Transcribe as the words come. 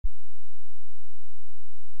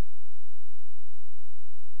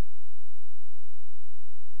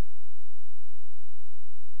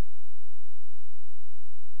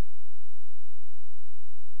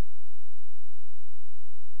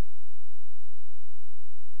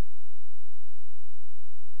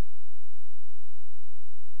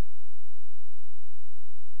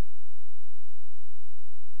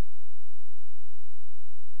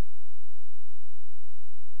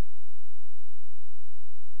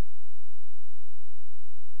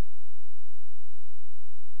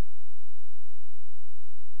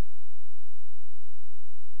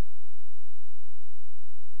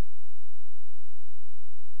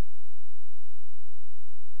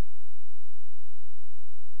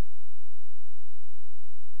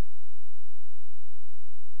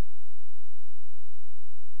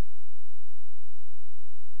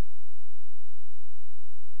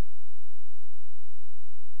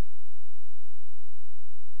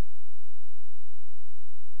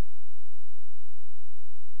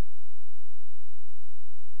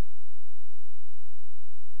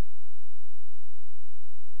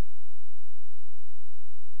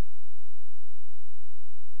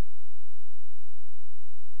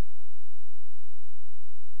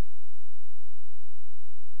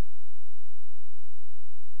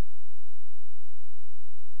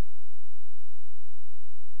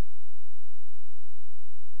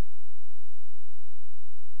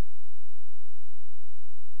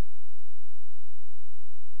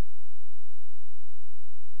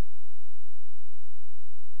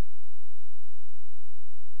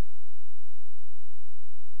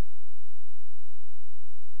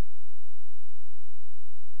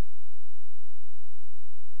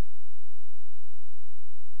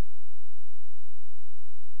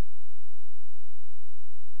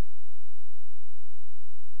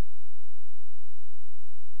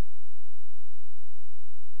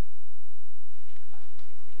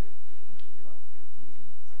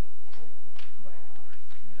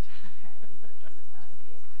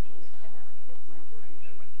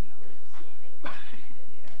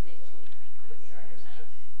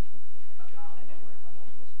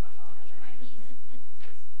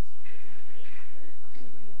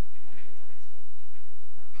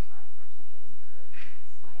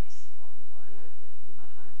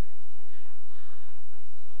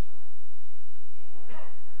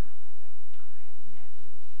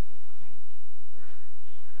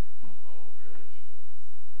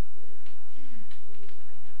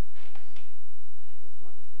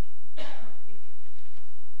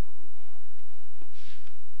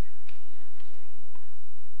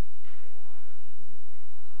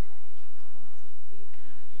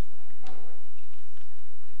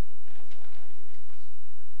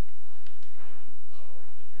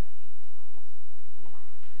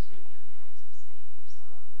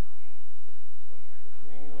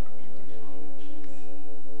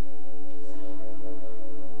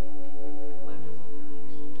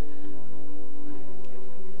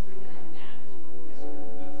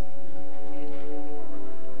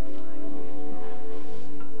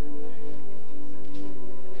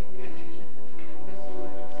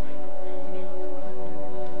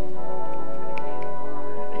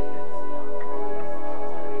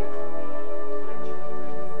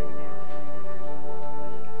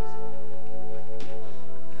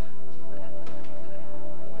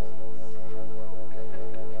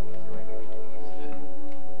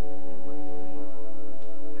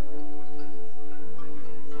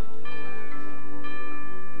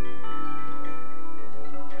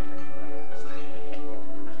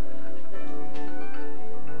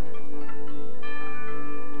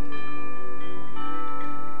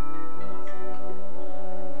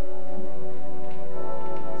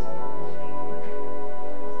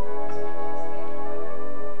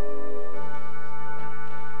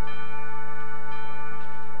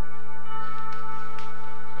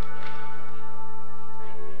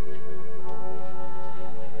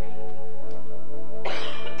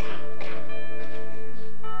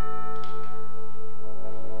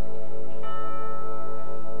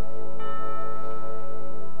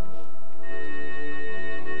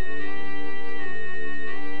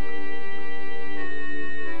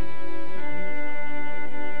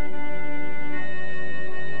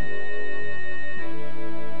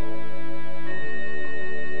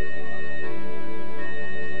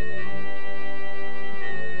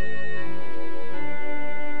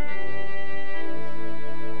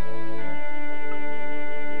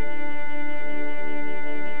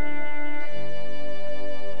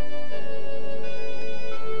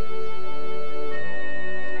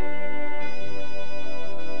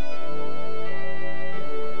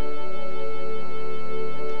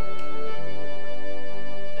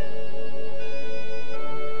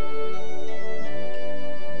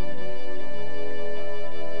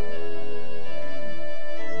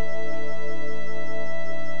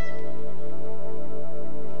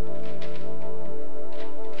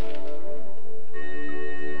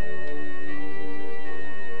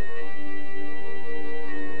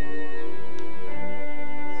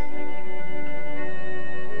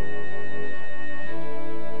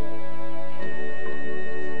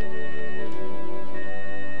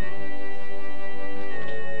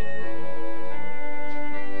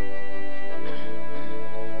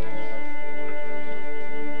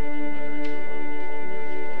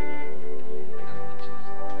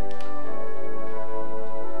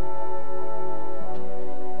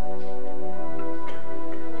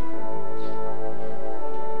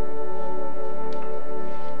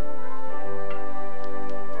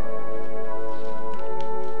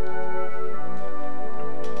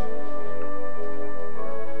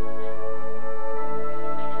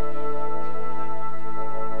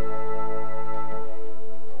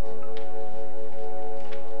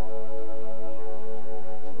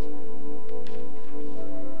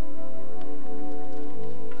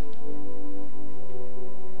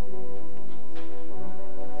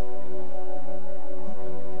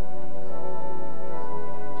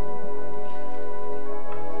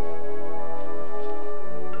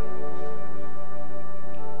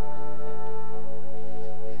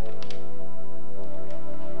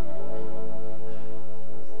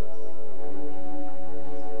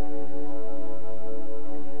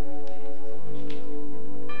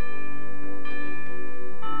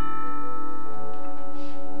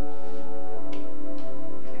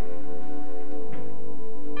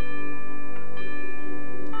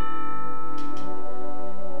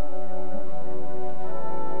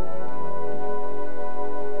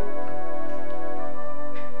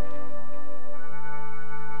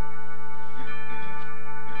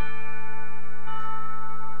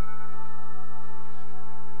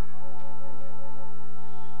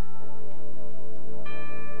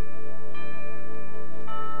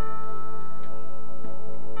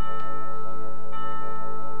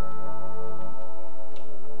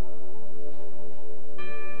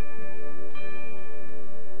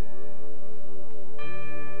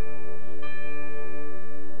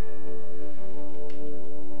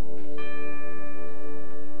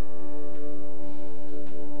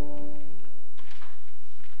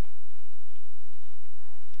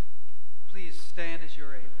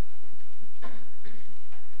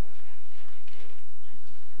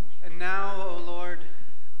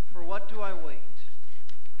what do I wait?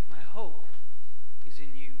 My hope is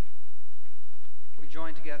in you. We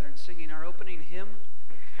join together in singing our opening hymn,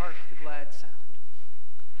 Hark the Glad Sound.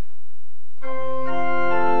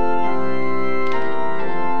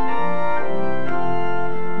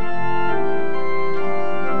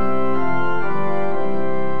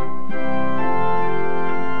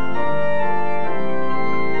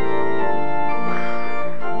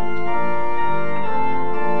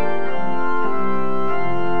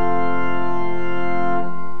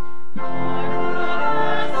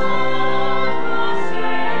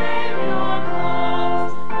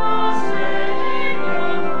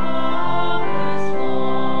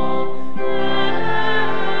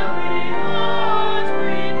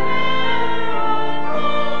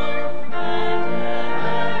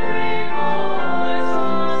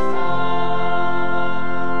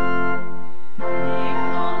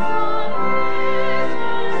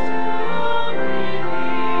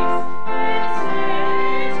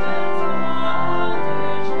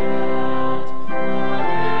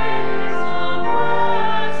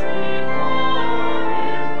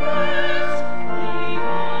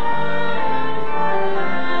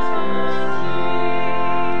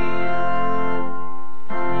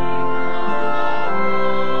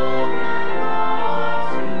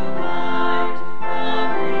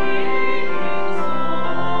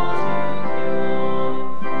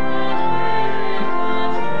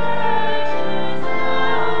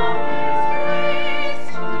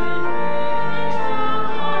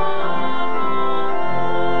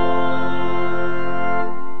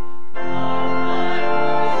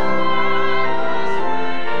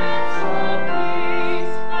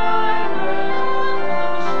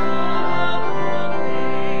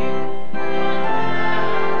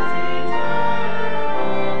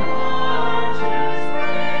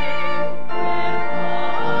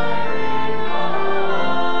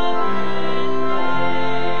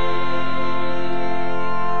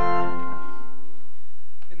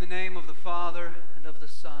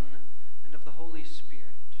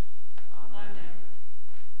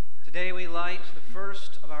 Today we light the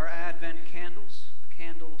first of our Advent candles, the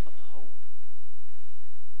candle of hope.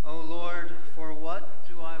 O Lord, for what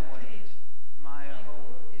do I wait? My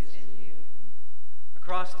hope is in you.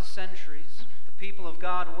 Across the centuries, the people of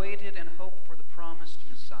God waited and hoped for the promised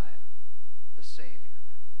Messiah, the Savior.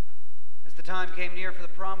 As the time came near for the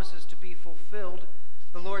promises to be fulfilled,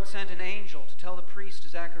 the Lord sent an angel to tell the priest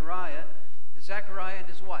Zechariah that Zechariah and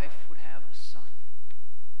his wife would have a son.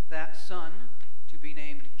 That son, to be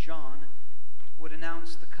named John, would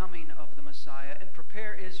announce the coming of the Messiah and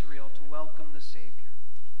prepare Israel to welcome the Savior.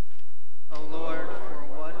 O Lord, for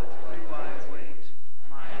what do I wait?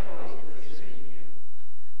 My hope is in you.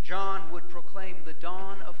 John would proclaim the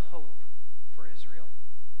dawn of hope for Israel.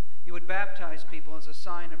 He would baptize people as a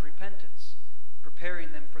sign of repentance,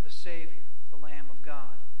 preparing them for the Savior, the Lamb of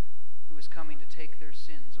God, who was coming to take their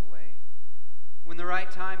sins away. When the right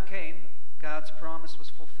time came, God's promise was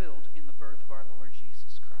fulfilled in the birth of our Lord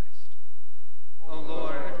Jesus Christ. O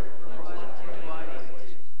Lord, for what do I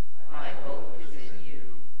wait? My hope is in you.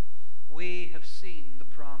 We have seen the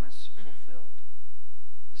promise fulfilled.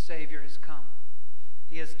 The Savior has come.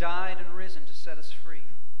 He has died and risen to set us free.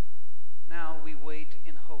 Now we wait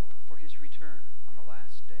in hope for his return on the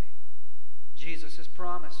last day. Jesus has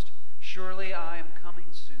promised, "Surely I am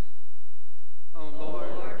coming soon." O Lord,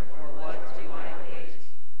 for what do I wait?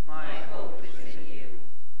 My hope is in you.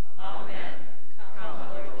 Amen. Come,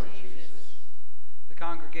 Lord Jesus. The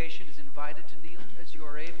congregation is invited to kneel as you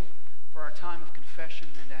are able for our time of confession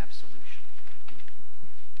and absolution.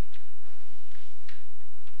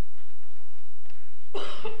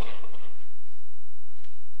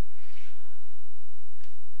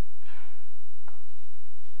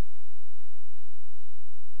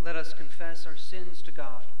 Let us confess our sins to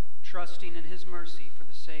God, trusting in his mercy for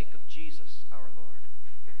the sake of Jesus our Lord.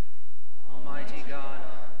 Almighty God,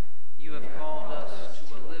 you have called us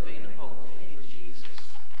to a living hope in Jesus.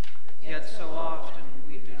 Yet so often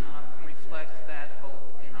we do not reflect that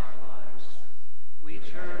hope in our lives. We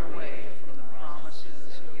turn away from the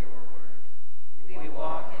promises of your word. We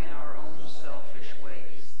walk in our own selfish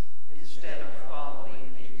ways instead of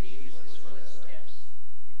following in Jesus' footsteps.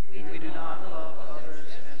 We do not love others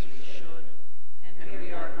as we should, and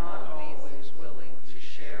we are not always willing to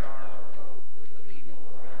share our hope with the people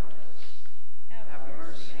around us. Have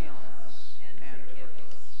mercy on us and forgive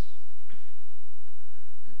us.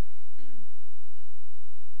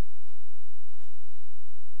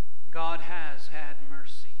 God has had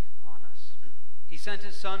mercy on us. He sent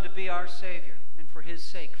his Son to be our Savior, and for his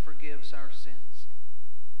sake forgives our sins.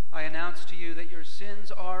 I announce to you that your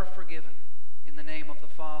sins are forgiven in the the name of the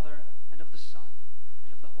Father, and of the Son,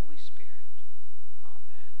 and of the Holy Spirit.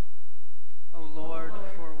 Amen. O Lord,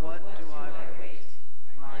 for what do I wait?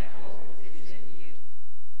 My hope is in you.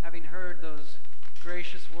 Having heard those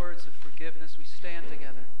gracious words of forgiveness, we stand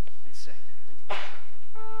together and sing.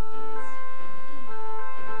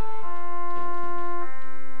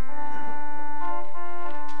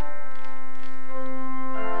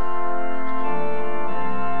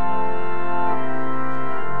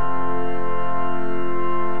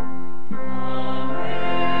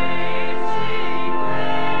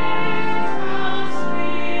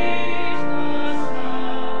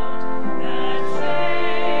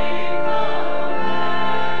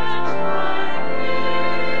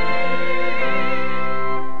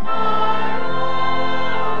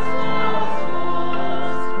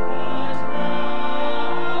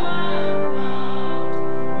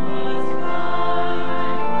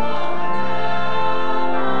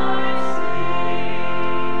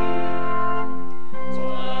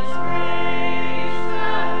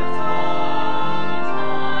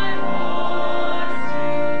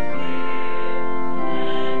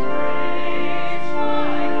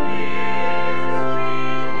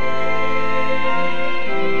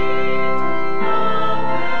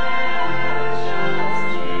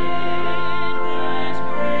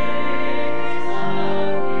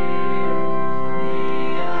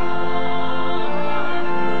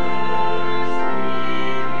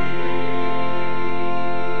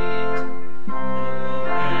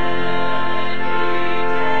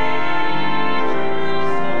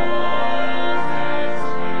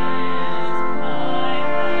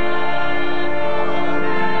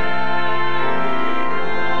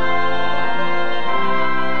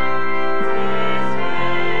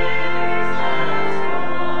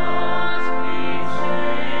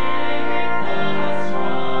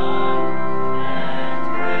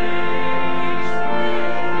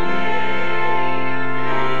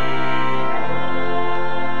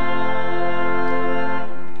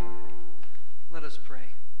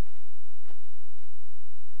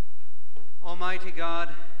 Almighty God,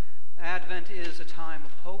 Advent is a time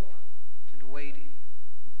of hope and waiting.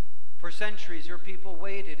 For centuries, your people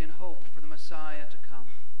waited in hope for the Messiah to come.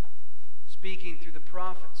 Speaking through the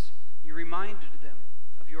prophets, you reminded them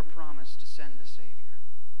of your promise to send the Savior.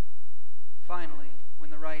 Finally,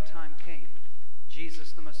 when the right time came,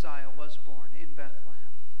 Jesus the Messiah was born in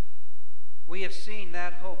Bethlehem. We have seen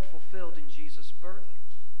that hope fulfilled in Jesus' birth,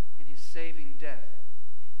 in his saving death,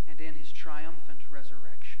 and in his triumphant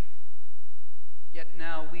resurrection. Yet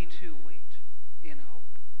now we too wait in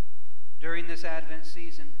hope. During this Advent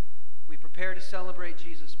season, we prepare to celebrate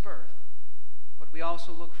Jesus' birth, but we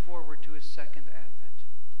also look forward to his second advent,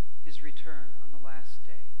 his return on the last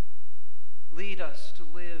day. Lead us to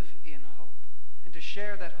live in hope and to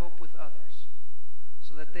share that hope with others,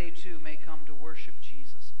 so that they too may come to worship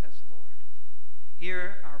Jesus as Lord.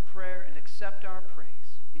 Hear our prayer and accept our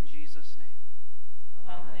praise in Jesus' name.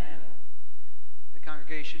 Amen. The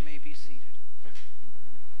congregation may be seated.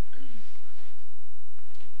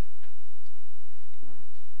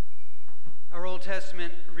 Our Old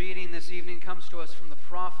Testament reading this evening comes to us from the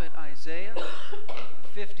prophet Isaiah,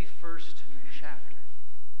 the 51st chapter.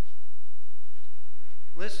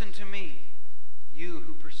 Listen to me, you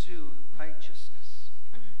who pursue righteousness,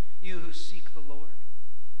 you who seek the Lord.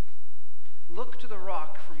 Look to the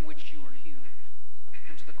rock from which you were hewn,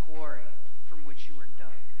 and to the quarry from which you were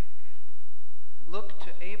dug. Look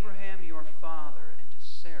to Abraham your father and to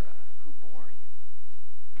Sarah who bore you.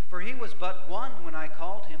 For he was but one when I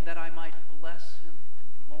called him, that I might bless him and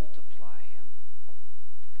multiply him.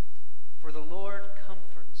 For the Lord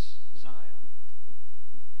comforts Zion.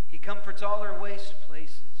 He comforts all her waste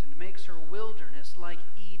places and makes her wilderness like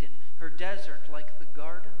Eden, her desert like the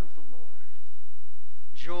garden of the Lord.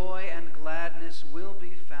 Joy and gladness will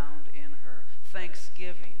be found in her,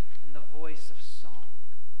 thanksgiving and the voice of song.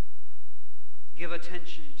 Give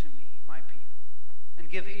attention to me, my people, and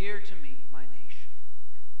give ear to me, my nation.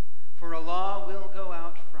 For a law will go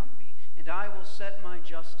out from me, and I will set my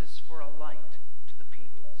justice for a light to the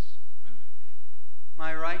peoples.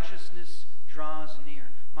 My righteousness draws near.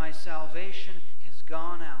 My salvation has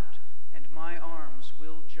gone out, and my arms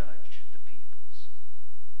will judge the peoples.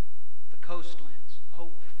 The coastlands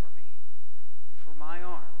hope for me, and for my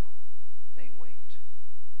arm they wait.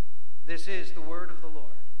 This is the word of the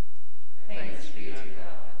Lord. Thanks be to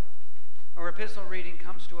God. Our epistle reading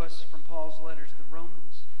comes to us from Paul's letter to the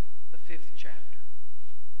Romans, the 5th chapter.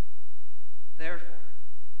 Therefore,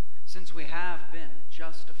 since we have been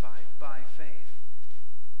justified by faith,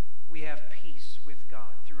 we have peace with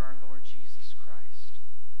God through our Lord Jesus Christ.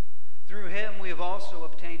 Through him we have also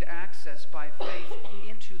obtained access by faith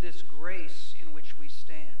into this grace in which we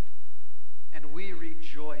stand, and we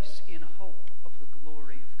rejoice in hope of the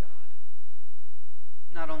glory of God.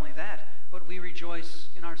 Not only that, but we rejoice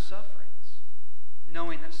in our sufferings,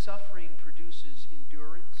 knowing that suffering produces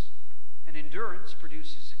endurance, and endurance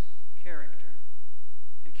produces character,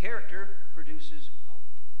 and character produces hope.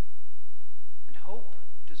 And hope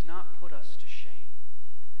does not put us to shame,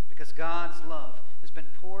 because God's love has been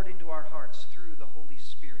poured into our hearts through the Holy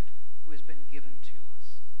Spirit who has been given to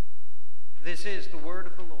us. This is the word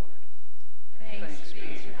of the Lord. Thanks be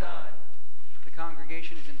to God. The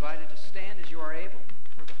congregation is invited to stand as you are able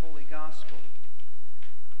for the Holy Gospel.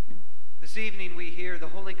 This evening we hear the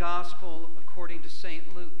Holy Gospel according to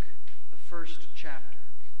St. Luke, the first chapter.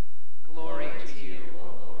 Glory to you,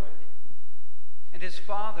 O Lord. And his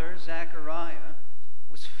father, Zechariah,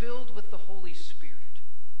 was filled with the Holy Spirit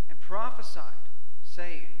and prophesied,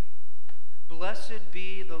 saying, Blessed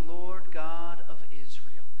be the Lord God of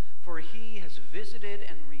Israel, for he has visited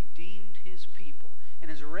and redeemed his people, and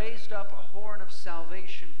has raised up a horn of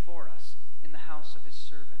salvation for us in the house of his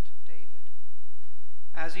servant David.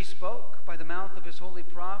 As he spoke by the mouth of his holy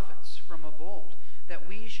prophets from of old, that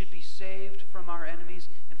we should be saved from our enemies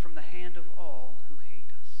and from the hand of all who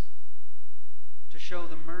hate us, to show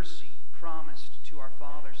the mercy promised to our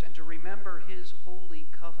fathers, and to remember his holy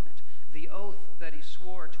covenant, the oath that he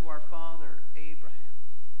swore to our father Abraham,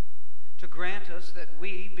 to grant us that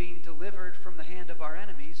we, being delivered from the hand of our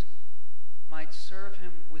enemies, might serve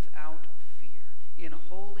him without fear, in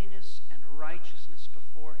holiness and righteousness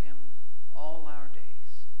before him all our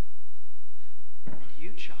days. And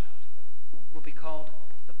you, child, will be called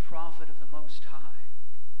the prophet of the Most High,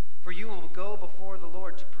 for you will go before the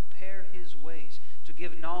Lord to prepare his ways, to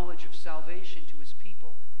give knowledge of salvation to his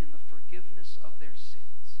people in the forgiveness of their sins,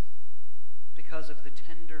 because of the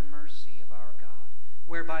tender mercy of our God,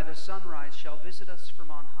 whereby the sunrise shall visit us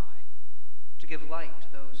from on high, to give light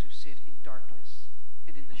to those who sit in darkness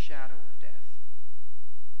and in the shadow of death,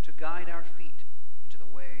 to guide our feet into the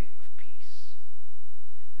way of peace.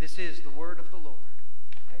 This is the word of the Lord.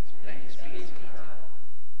 Thanks be to God.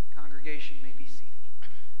 Congregation may be seated.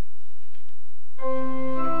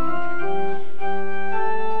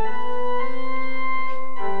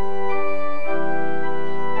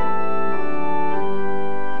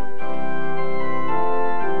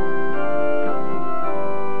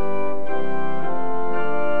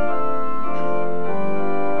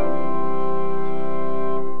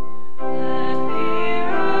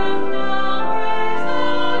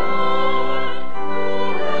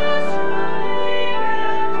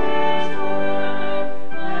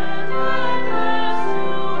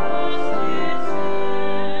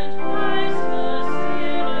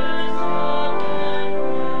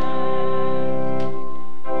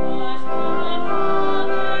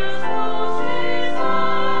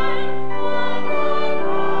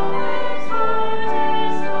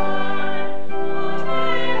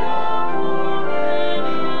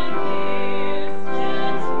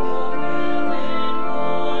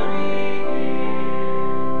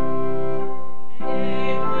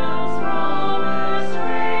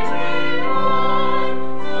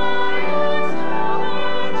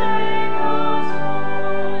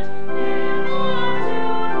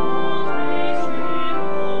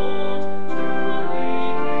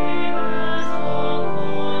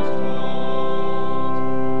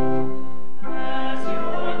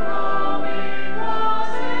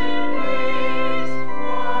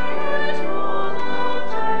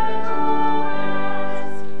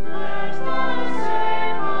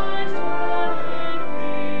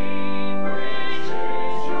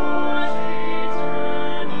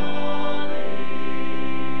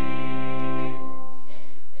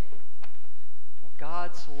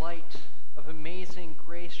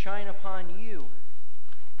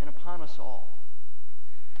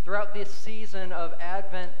 Throughout this season of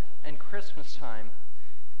Advent and Christmas time,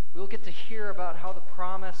 we'll get to hear about how the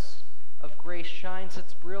promise of grace shines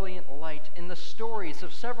its brilliant light in the stories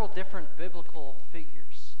of several different biblical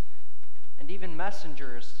figures and even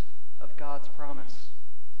messengers of God's promise.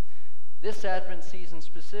 This Advent season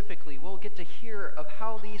specifically, we'll get to hear of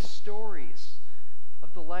how these stories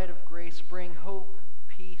of the light of grace bring hope,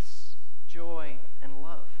 peace, joy, and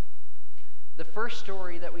love. The first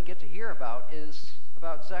story that we get to hear about is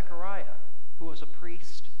about Zechariah, who was a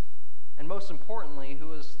priest, and most importantly, who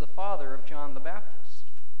was the father of John the Baptist.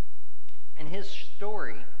 And his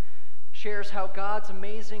story shares how God's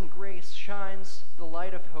amazing grace shines the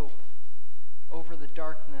light of hope over the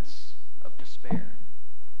darkness of despair.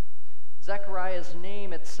 Zechariah's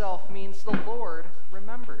name itself means the Lord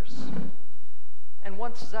remembers. And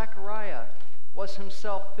once Zechariah was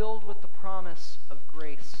himself filled with the promise of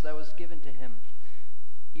grace that was given to him,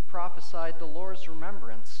 he prophesied the Lord's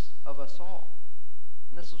remembrance of us all.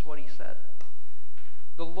 And this is what he said.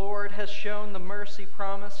 The Lord has shown the mercy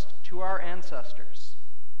promised to our ancestors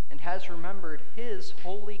and has remembered his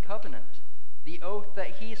holy covenant, the oath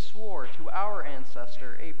that he swore to our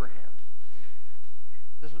ancestor Abraham.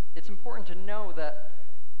 It's important to know that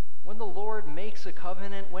when the Lord makes a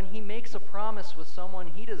covenant, when he makes a promise with someone,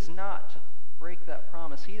 he does not break that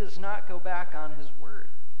promise. He does not go back on his word.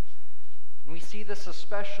 And we see this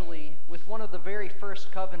especially with one of the very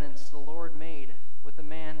first covenants the Lord made with a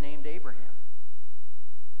man named Abraham.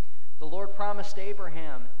 The Lord promised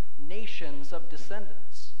Abraham nations of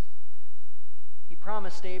descendants. He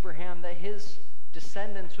promised Abraham that his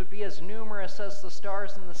descendants would be as numerous as the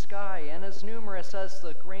stars in the sky and as numerous as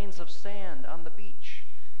the grains of sand on the beach.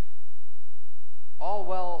 All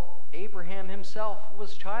while Abraham himself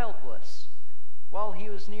was childless, while he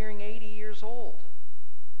was nearing 80 years old,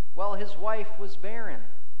 while his wife was barren.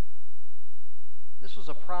 This was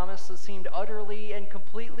a promise that seemed utterly and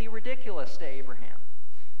completely ridiculous to Abraham.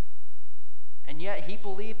 And yet he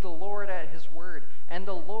believed the Lord at his word, and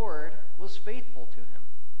the Lord was faithful to him.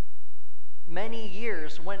 Many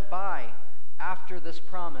years went by after this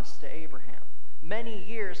promise to Abraham. Many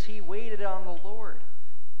years he waited on the Lord.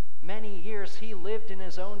 Many years he lived in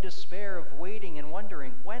his own despair of waiting and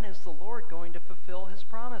wondering, when is the Lord going to fulfill his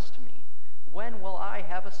promise to me? When will I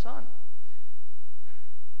have a son?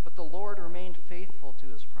 But the Lord remained faithful to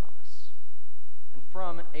his promise. And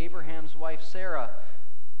from Abraham's wife Sarah,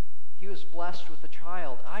 he was blessed with a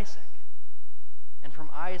child, Isaac. And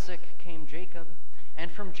from Isaac came Jacob,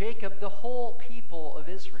 and from Jacob the whole people of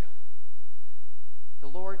Israel. The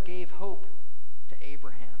Lord gave hope to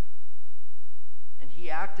Abraham, and he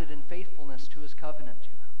acted in faithfulness to his covenant to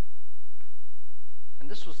him. And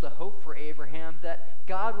this was the hope for Abraham, that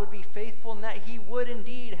God would be faithful and that he would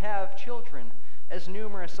indeed have children as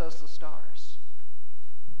numerous as the stars.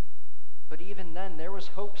 But even then, there was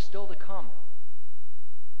hope still to come.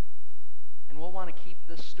 And we'll want to keep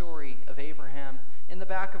this story of Abraham in the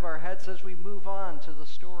back of our heads as we move on to the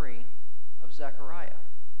story of Zechariah.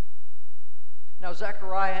 Now,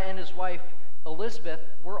 Zechariah and his wife Elizabeth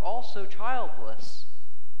were also childless,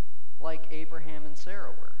 like Abraham and Sarah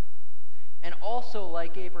were. And also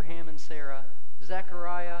like Abraham and Sarah,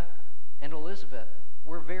 Zechariah and Elizabeth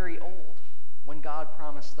were very old when God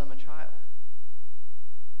promised them a child.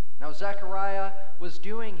 Now, Zechariah was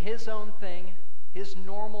doing his own thing, his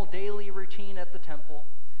normal daily routine at the temple,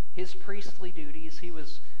 his priestly duties. He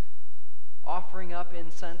was offering up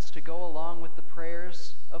incense to go along with the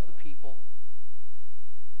prayers of the people.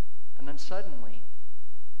 And then suddenly,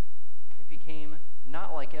 it became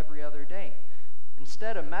not like every other day.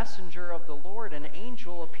 Instead, a messenger of the Lord, an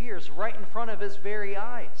angel, appears right in front of his very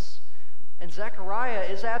eyes. And Zechariah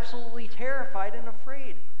is absolutely terrified and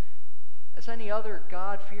afraid, as any other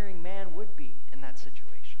God-fearing man would be in that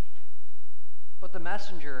situation. But the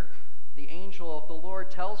messenger, the angel of the Lord,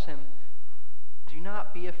 tells him, "Do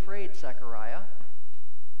not be afraid, Zechariah,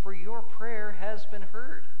 for your prayer has been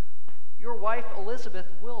heard. Your wife Elizabeth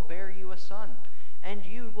will bear you a son, and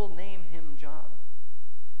you will name him John.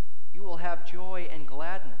 You will have joy and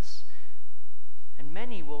gladness, and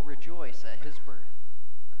many will rejoice at his birth.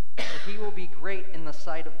 For he will be great in the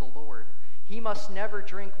sight of the Lord. He must never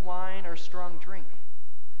drink wine or strong drink.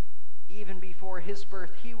 Even before his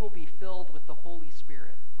birth, he will be filled with the Holy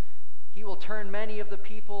Spirit. He will turn many of the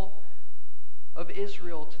people of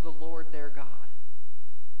Israel to the Lord their God.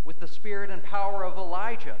 With the spirit and power of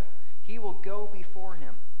Elijah, he will go before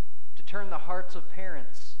him to turn the hearts of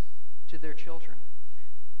parents to their children,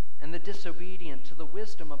 and the disobedient to the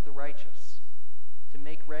wisdom of the righteous, to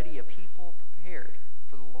make ready a people prepared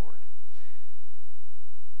for the Lord."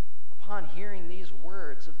 Upon hearing these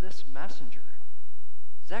words of this messenger,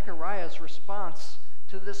 Zechariah's response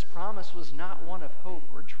to this promise was not one of hope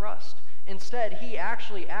or trust. Instead, he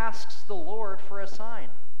actually asks the Lord for a sign,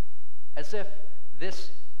 as if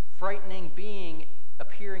this frightening being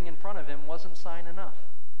appearing in front of him wasn't sign enough.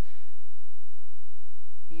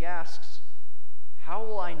 He asks, "How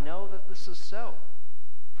will I know that this is so?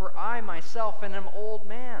 For I myself am an old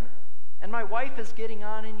man, and my wife is getting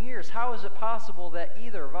on in years. How is it possible that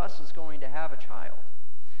either of us is going to have a child?"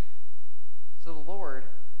 So the Lord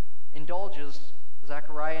indulges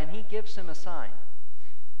Zechariah, and he gives him a sign.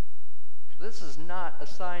 This is not a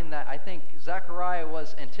sign that I think Zechariah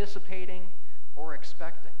was anticipating or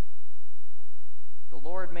expecting. The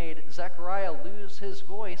Lord made Zechariah lose his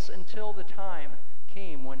voice until the time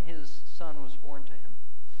came when his son was born to him.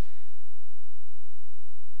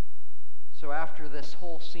 So after this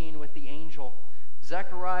whole scene with the angel,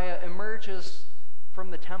 Zechariah emerges from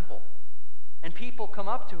the temple, and people come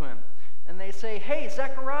up to him, and they say, "Hey,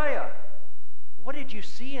 Zechariah, what did you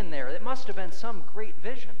see in there? It must have been some great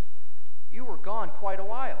vision. You were gone quite a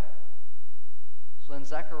while." So then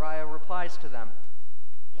Zechariah replies to them,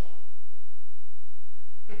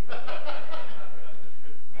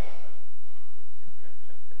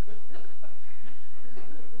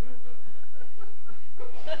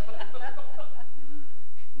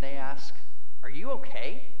 They ask, "Are you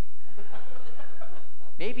okay?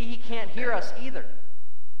 Maybe he can't hear us either."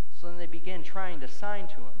 So then they begin trying to sign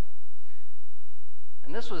to him.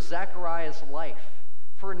 And this was Zechariah's life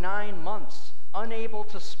for 9 months, unable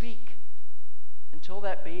to speak, until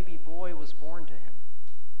that baby boy was born to him.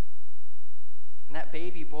 And that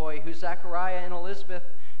baby boy, who Zechariah and Elizabeth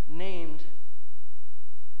named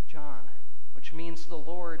John, which means the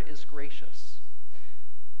Lord is gracious.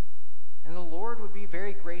 And the Lord would be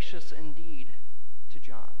very gracious indeed to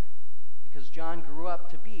John, because John grew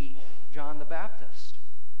up to be John the Baptist.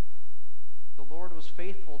 The Lord was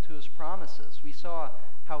faithful to his promises. We saw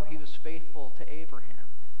how he was faithful to Abraham,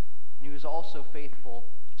 and he was also faithful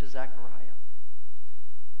to Zechariah.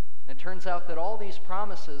 And it turns out that all these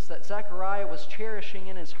promises that Zechariah was cherishing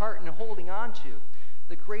in his heart and holding on to,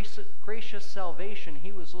 the gracious salvation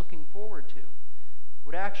he was looking forward to,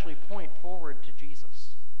 would actually point forward to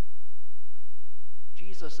Jesus.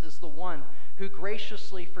 Jesus is the one who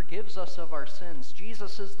graciously forgives us of our sins.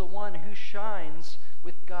 Jesus is the one who shines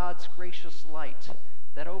with God's gracious light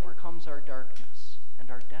that overcomes our darkness and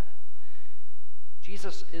our death.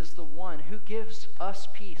 Jesus is the one who gives us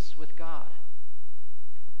peace with God.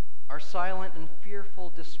 Our silent and fearful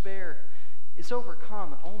despair is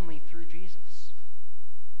overcome only through Jesus.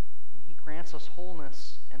 And he grants us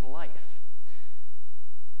wholeness and life.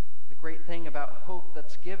 The great thing about hope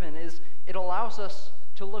that's given is it allows us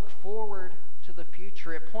to look forward to the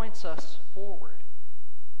future. It points us forward.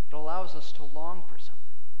 It allows us to long for something.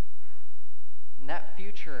 And that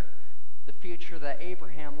future, the future that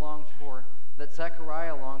Abraham longed for, that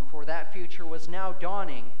Zechariah longed for, that future was now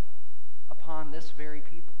dawning upon this very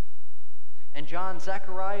people. And John,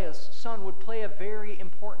 Zechariah's son, would play a very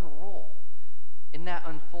important role in that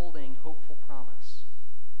unfolding, hopeful promise.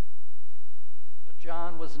 But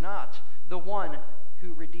John was not the one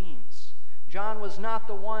who redeems. John was not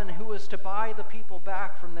the one who was to buy the people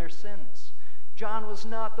back from their sins. John was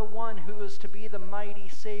not the one who was to be the mighty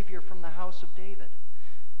Savior from the house of David.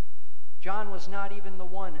 John was not even the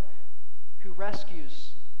one who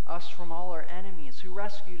rescues us from all our enemies, who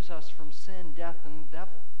rescues us from sin, death, and the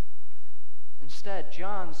devil. Instead,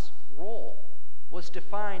 John's role was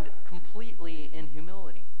defined completely in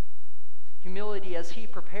humility. Humility as he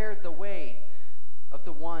prepared the way of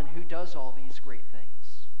the one who does all these great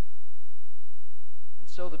things. And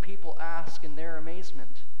so the people ask in their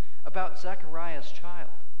amazement about Zechariah's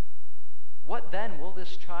child. What then will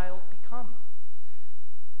this child become?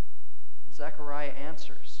 And Zechariah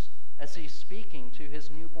answers, as he's speaking to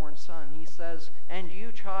his newborn son, he says, "And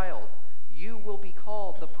you, child, you will be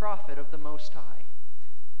called the prophet of the Most High,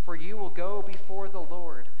 for you will go before the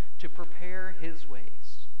Lord to prepare his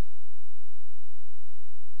ways."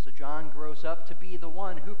 So John grows up to be the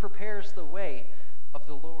one who prepares the way of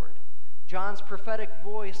the Lord. John's prophetic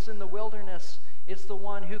voice in the wilderness is the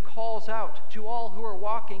one who calls out to all who are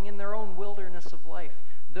walking in their own wilderness of life,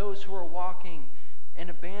 those who are walking and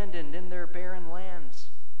abandoned in their barren lands.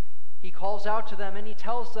 He calls out to them and he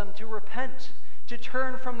tells them to repent, to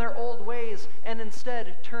turn from their old ways, and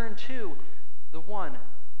instead turn to the one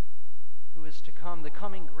who is to come, the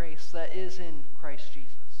coming grace that is in Christ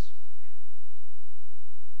Jesus,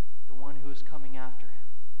 the one who is coming after him.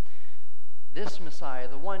 This Messiah,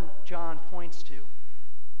 the one John points to,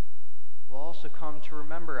 will also come to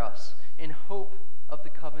remember us in hope of the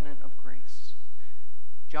covenant of grace.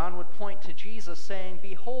 John would point to Jesus saying,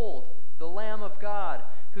 "Behold, the Lamb of God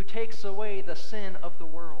who takes away the sin of the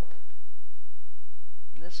world."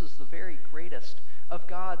 And this is the very greatest of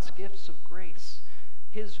God's gifts of grace,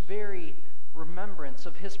 his very remembrance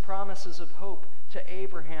of his promises of hope to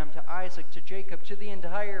Abraham, to Isaac, to Jacob, to the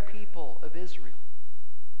entire people of Israel.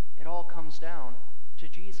 It all comes down to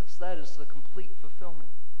Jesus. That is the complete fulfillment.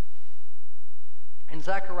 And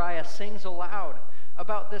Zechariah sings aloud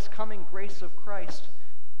about this coming grace of Christ.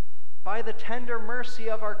 "By the tender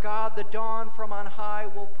mercy of our God, the dawn from on high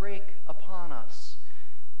will break upon us."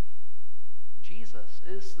 Jesus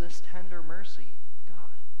is this tender mercy of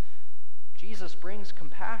God. Jesus brings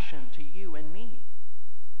compassion to you and me.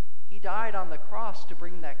 He died on the cross to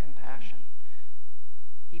bring that compassion.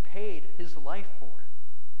 He paid his life for it.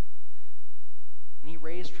 and he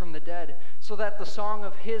raised from the dead, so that the song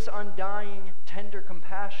of his undying, tender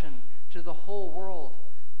compassion to the whole world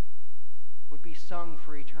would be sung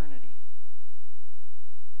for eternity.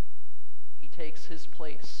 He takes his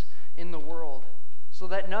place in the world so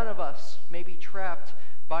that none of us may be trapped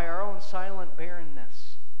by our own silent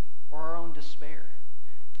barrenness or our own despair,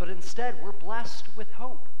 but instead we're blessed with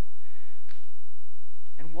hope.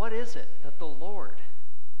 And what is it that the Lord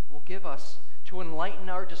will give us to enlighten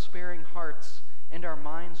our despairing hearts and our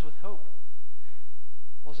minds with hope?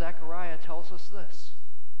 Well, Zechariah tells us this,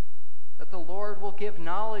 that the Lord will give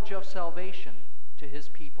knowledge of salvation to his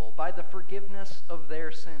people by the forgiveness of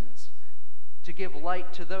their sins, to give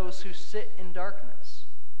light to those who sit in darkness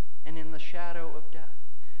and in the shadow of death,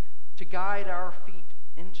 to guide our feet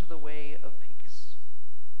into the way of peace.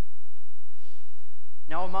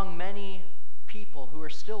 Now, among many people who are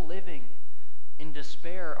still living in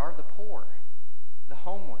despair are the poor, the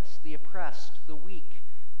homeless, the oppressed, the weak,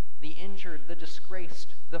 the injured, the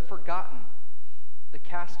disgraced, the forgotten, the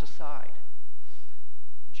cast aside.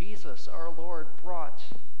 Jesus, our Lord, brought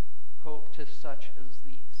hope to such as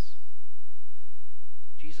these.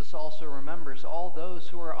 Jesus also remembers all those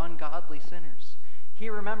who are ungodly sinners. He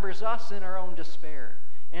remembers us in our own despair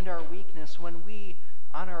and our weakness when we,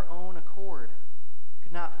 on our own accord,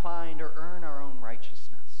 could not find or earn our own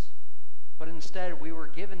righteousness. But instead, we were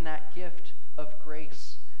given that gift of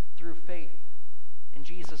grace through faith in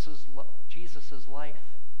Jesus' life,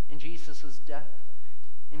 in Jesus' death,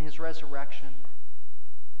 in his resurrection.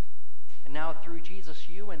 And now through Jesus,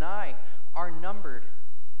 you and I are numbered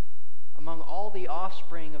among all the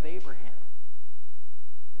offspring of Abraham.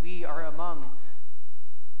 We are among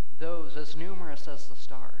those as numerous as the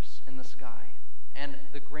stars in the sky and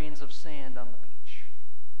the grains of sand on the beach.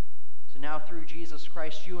 So now through Jesus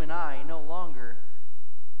Christ, you and I no longer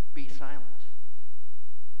be silent,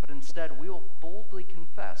 but instead we will boldly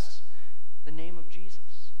confess the name of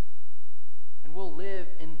Jesus, and we'll live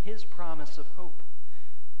in his promise of hope,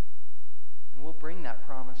 and we'll bring that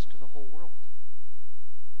promise to the whole world.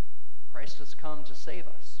 Christ has come to save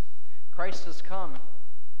us. Christ has come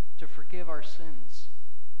to forgive our sins.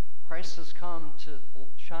 Christ has come to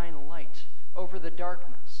shine light over the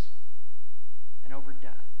darkness and over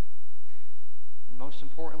death. And most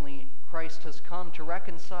importantly, Christ has come to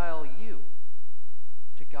reconcile you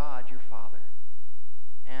to God your Father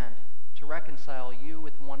and to reconcile you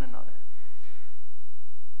with one another.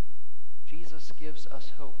 Jesus gives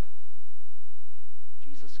us hope.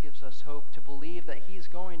 Jesus gives us hope to believe that he's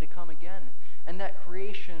going to come again and that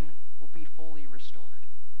creation will be fully restored.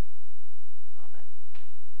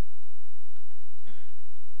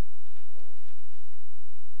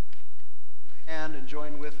 Amen. And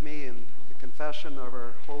join with me in the confession of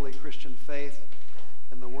our holy Christian faith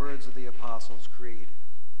in the words of the Apostles' Creed.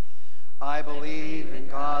 I believe in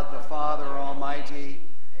God the Father Almighty,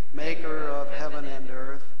 maker of heaven and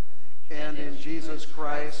earth, and in Jesus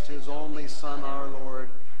Christ, his only Son, our Lord,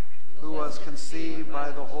 who was conceived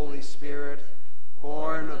by the Holy Spirit,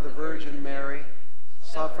 born of the Virgin Mary,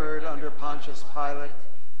 suffered under Pontius Pilate,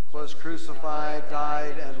 was crucified,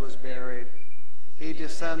 died, and was buried. He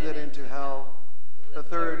descended into hell. The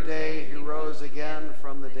third day he rose again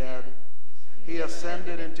from the dead. He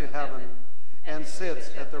ascended into heaven and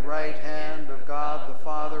sits at the right hand of God the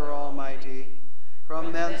Father Almighty.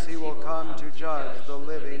 From thence he will come to judge the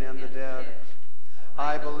living and the dead.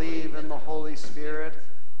 I believe in the Holy Spirit,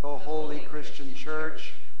 the holy Christian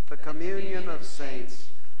Church, the communion of saints,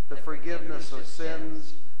 the forgiveness of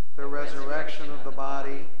sins, the resurrection of the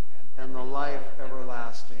body, and the life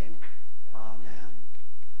everlasting. Amen.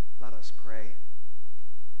 Let us pray.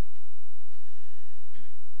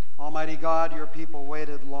 Almighty God, your people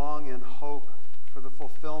waited long in hope for the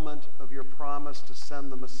fulfillment of your promise to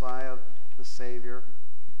send the Messiah, the Savior.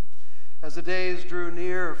 As the days drew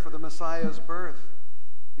near for the Messiah's birth,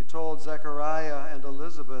 you told Zechariah and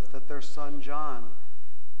Elizabeth that their son John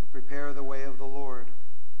would prepare the way of the Lord.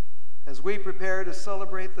 As we prepare to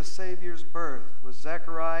celebrate the Savior's birth with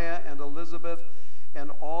Zechariah and Elizabeth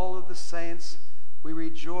and all of the saints, we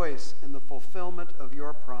rejoice in the fulfillment of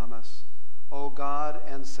your promise, O God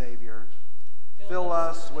and Savior. Fill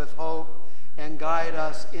us with hope and guide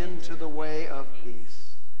us into the way of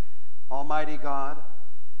peace. Almighty God,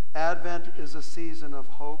 Advent is a season of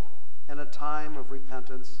hope and a time of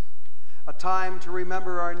repentance, a time to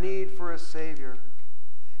remember our need for a Savior.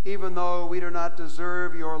 Even though we do not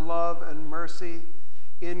deserve your love and mercy,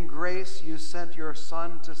 in grace you sent your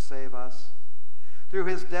Son to save us. Through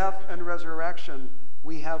his death and resurrection,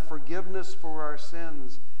 we have forgiveness for our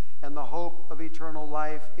sins and the hope of eternal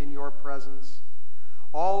life in your presence.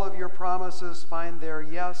 All of your promises find their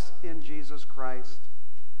yes in Jesus Christ,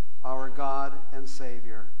 our God and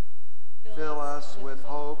Savior. Fill us with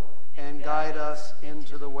hope and guide us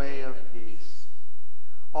into the way of peace.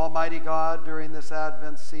 Almighty God, during this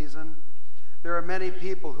Advent season, there are many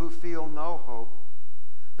people who feel no hope.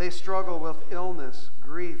 They struggle with illness,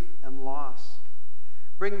 grief, and loss.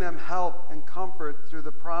 Bring them help and comfort through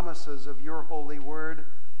the promises of your holy word,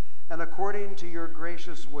 and according to your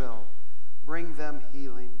gracious will, bring them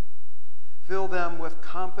healing. Fill them with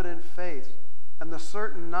confident faith and the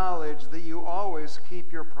certain knowledge that you always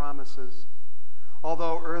keep your promises.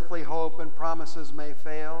 Although earthly hope and promises may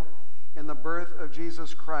fail, in the birth of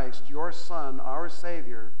Jesus Christ, your Son, our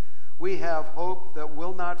Savior, we have hope that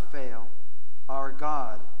will not fail, our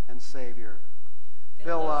God and Savior.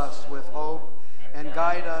 Fill us with hope and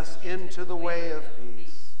guide us into the way of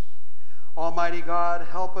peace. Almighty God,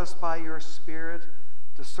 help us by your Spirit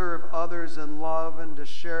to serve others in love and to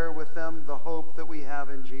share with them the hope that we have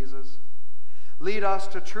in Jesus. Lead us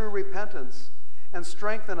to true repentance and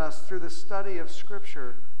strengthen us through the study of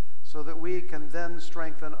Scripture so that we can then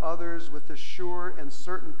strengthen others with the sure and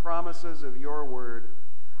certain promises of your word,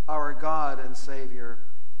 our God and Savior.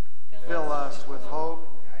 Fill us with hope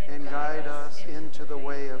and guide us into the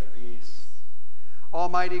way of peace.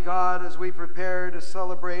 Almighty God, as we prepare to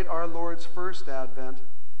celebrate our Lord's first Advent,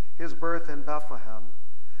 his birth in Bethlehem,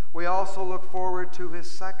 we also look forward to his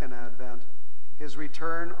second Advent, his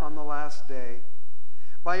return on the last day.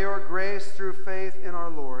 By your grace through faith in our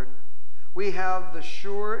Lord, we have the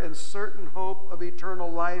sure and certain hope of eternal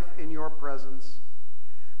life in your presence.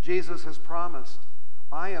 Jesus has promised,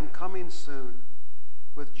 I am coming soon.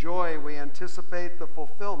 With joy, we anticipate the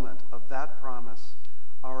fulfillment of that promise,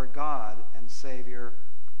 our God and Savior.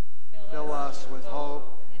 Fill us with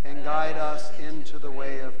hope and guide us into the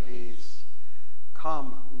way of peace.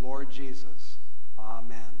 Come, Lord Jesus.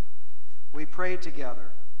 Amen. We pray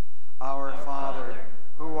together. Our Father,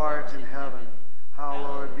 who art in heaven,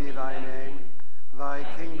 hallowed be thy name. Thy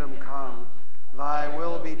kingdom come. Thy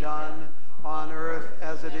will be done on earth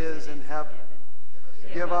as it is in heaven.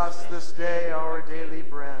 Give us this day our daily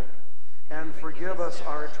bread, and forgive us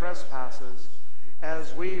our trespasses,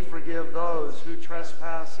 as we forgive those who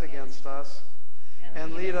trespass against us.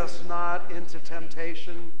 And lead us not into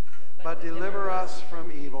temptation, but deliver us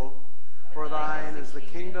from evil. For thine is the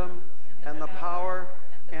kingdom, and the power,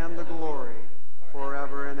 and the glory,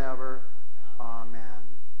 forever and ever. Amen.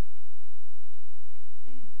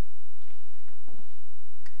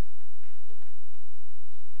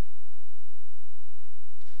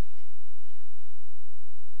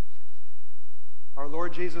 Our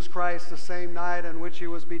Lord Jesus Christ, the same night on which he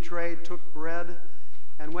was betrayed, took bread,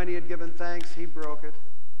 and when he had given thanks, he broke it,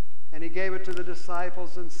 and he gave it to the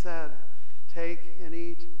disciples and said, Take and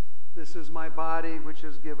eat. This is my body, which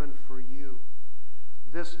is given for you.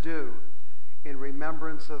 This do in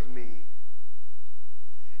remembrance of me.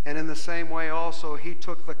 And in the same way also he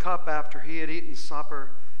took the cup after he had eaten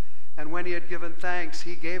supper, and when he had given thanks,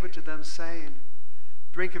 he gave it to them, saying,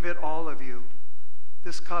 Drink of it, all of you.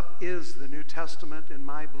 This cup is the New Testament in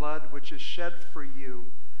my blood, which is shed for you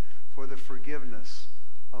for the forgiveness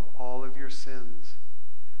of all of your sins.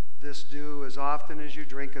 This do as often as you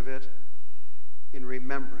drink of it in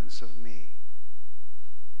remembrance of me.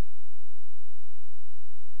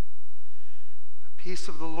 The peace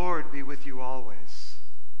of the Lord be with you always.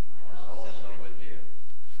 And also with you.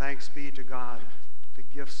 Thanks be to God, the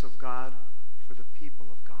gifts of God for the people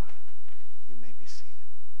of God. You may be seated.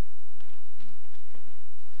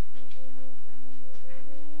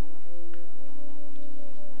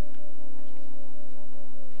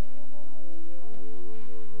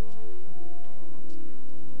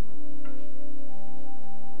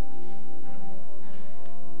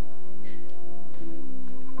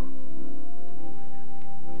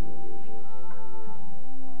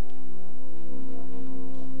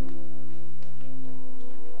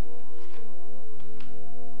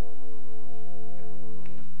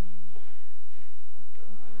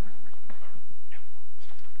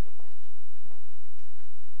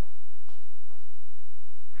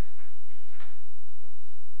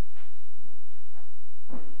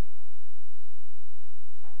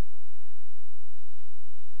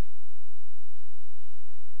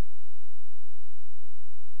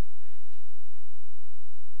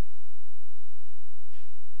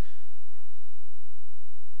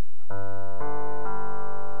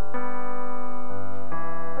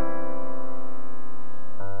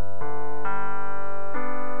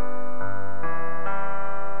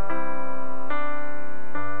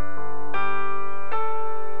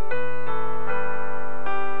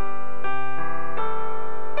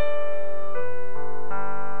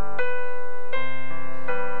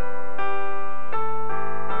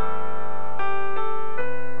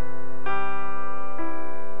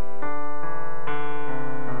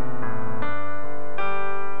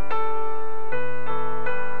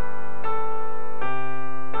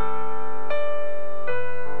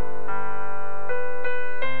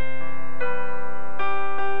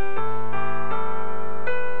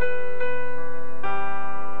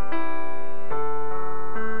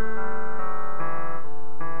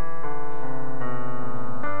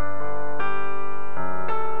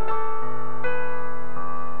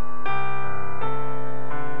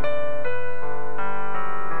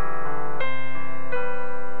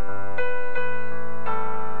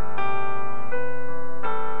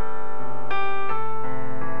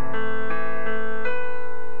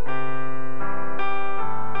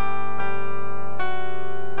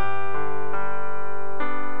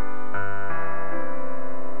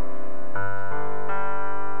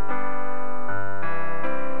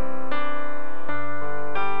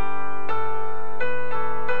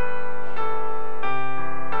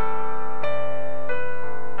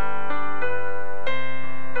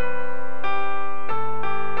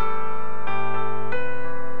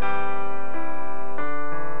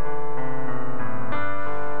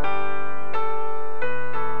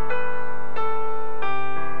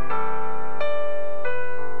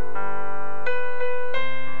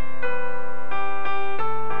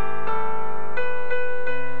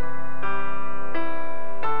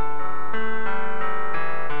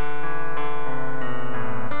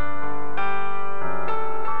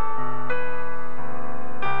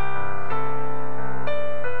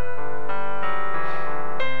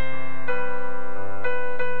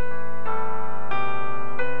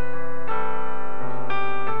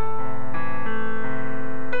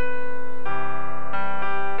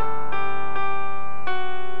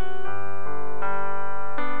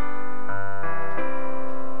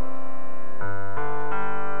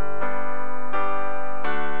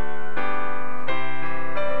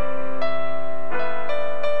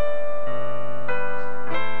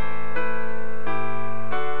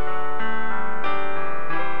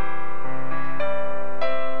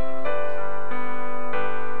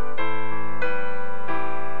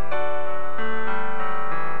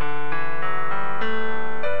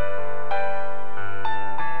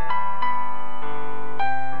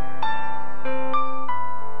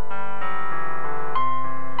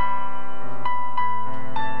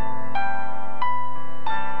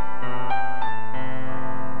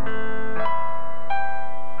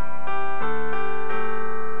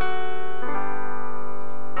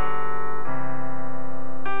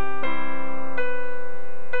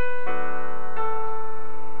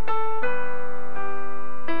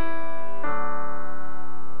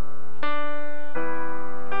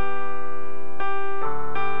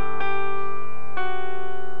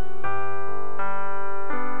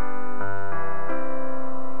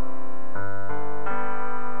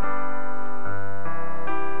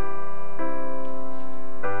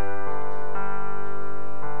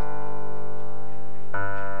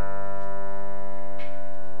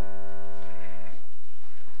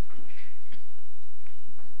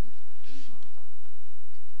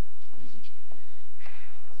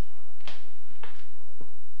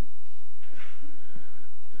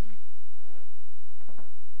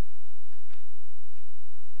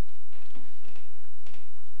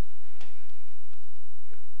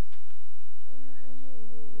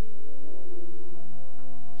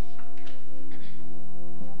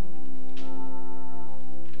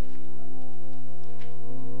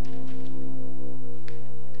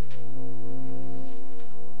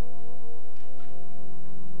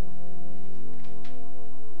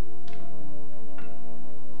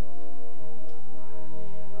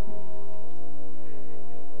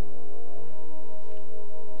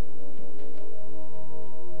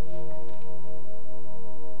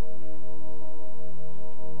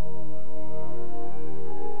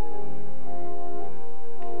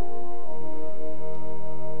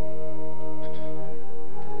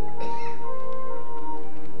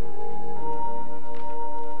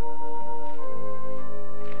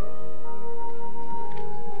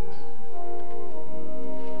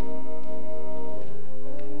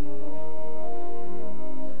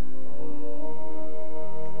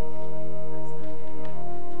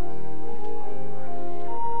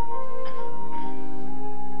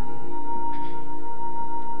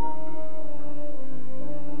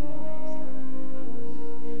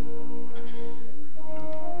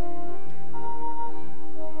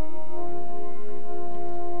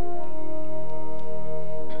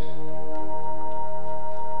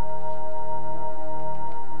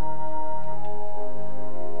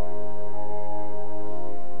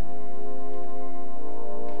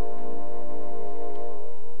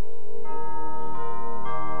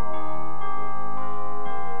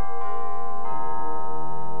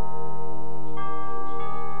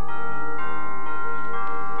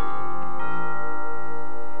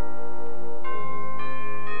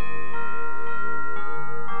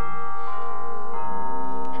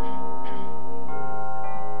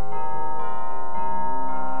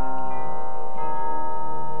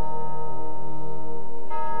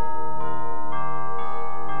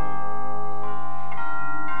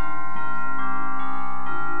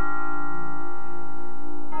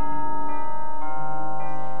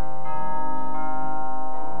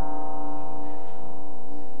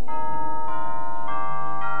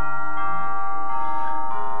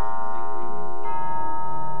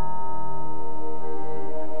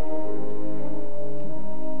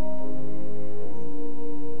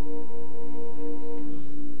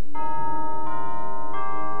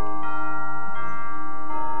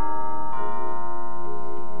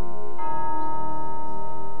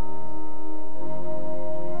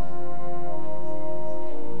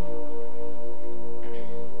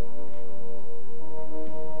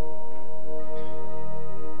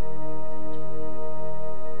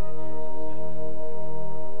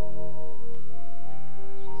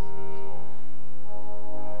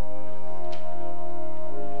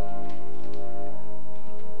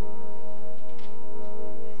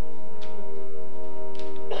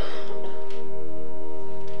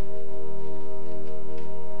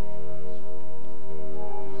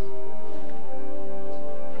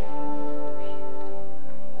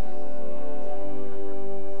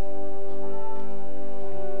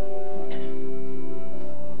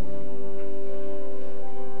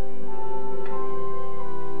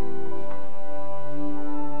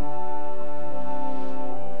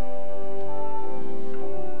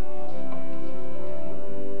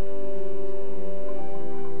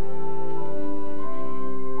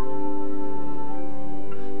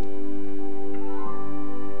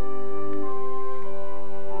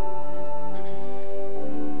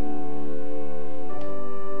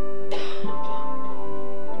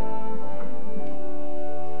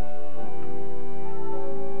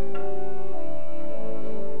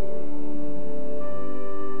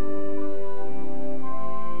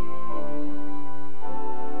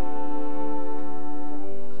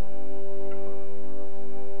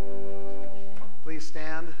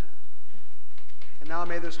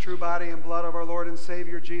 true body and blood of our Lord and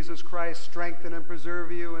Savior Jesus Christ strengthen and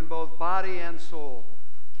preserve you in both body and soul,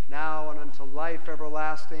 now and unto life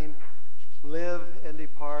everlasting. Live and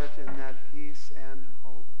depart in that peace and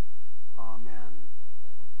hope. Amen.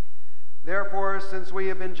 Therefore, since we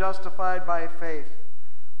have been justified by faith,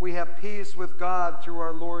 we have peace with God through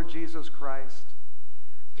our Lord Jesus Christ.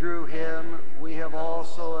 Through him we have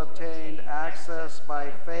also obtained access by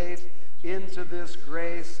faith into this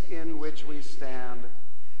grace in which we stand,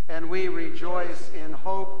 and we rejoice in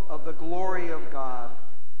hope of the glory of God.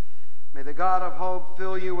 May the God of hope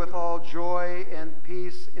fill you with all joy and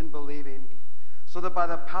peace in believing, so that by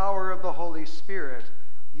the power of the Holy Spirit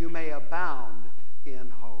you may abound in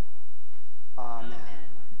hope. Amen.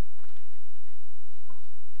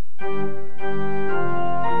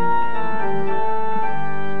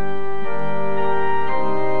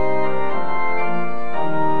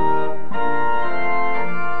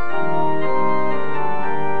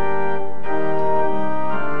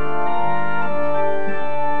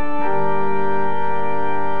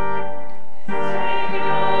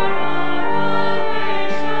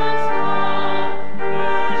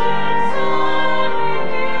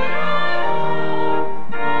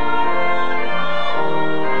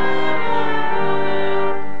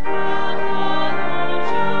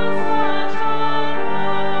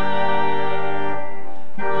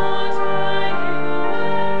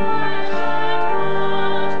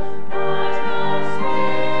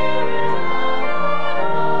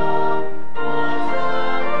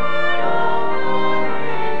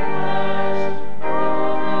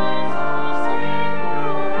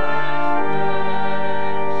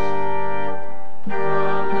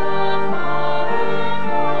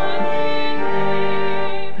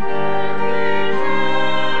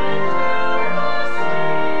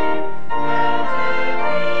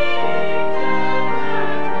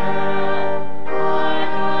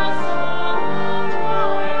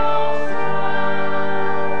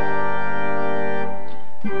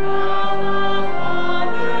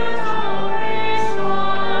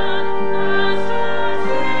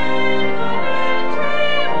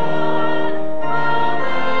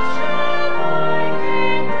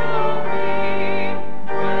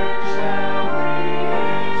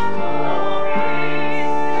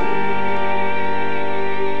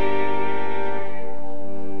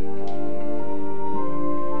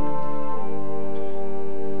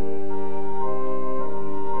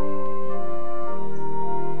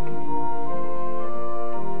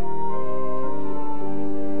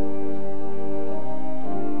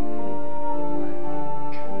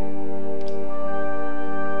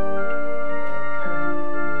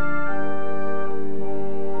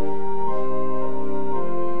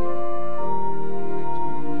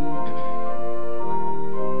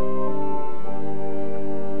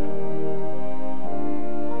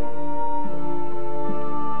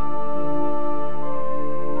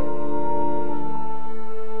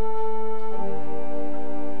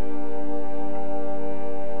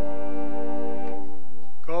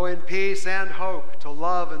 Peace and hope to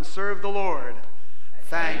love and serve the Lord.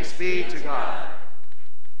 Thanks be to God.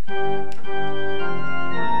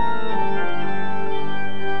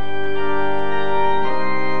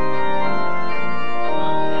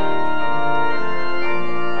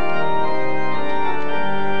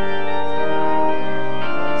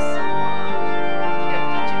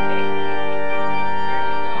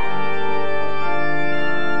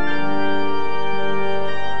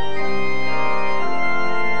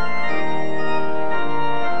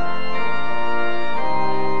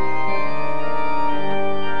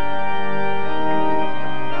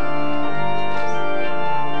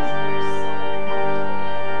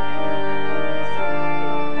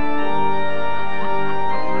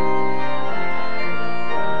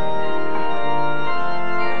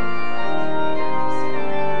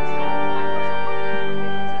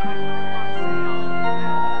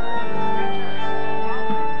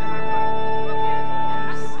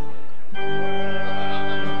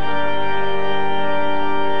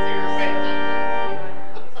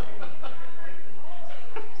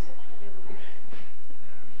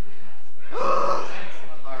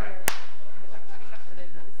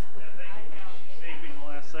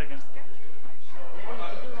 Second.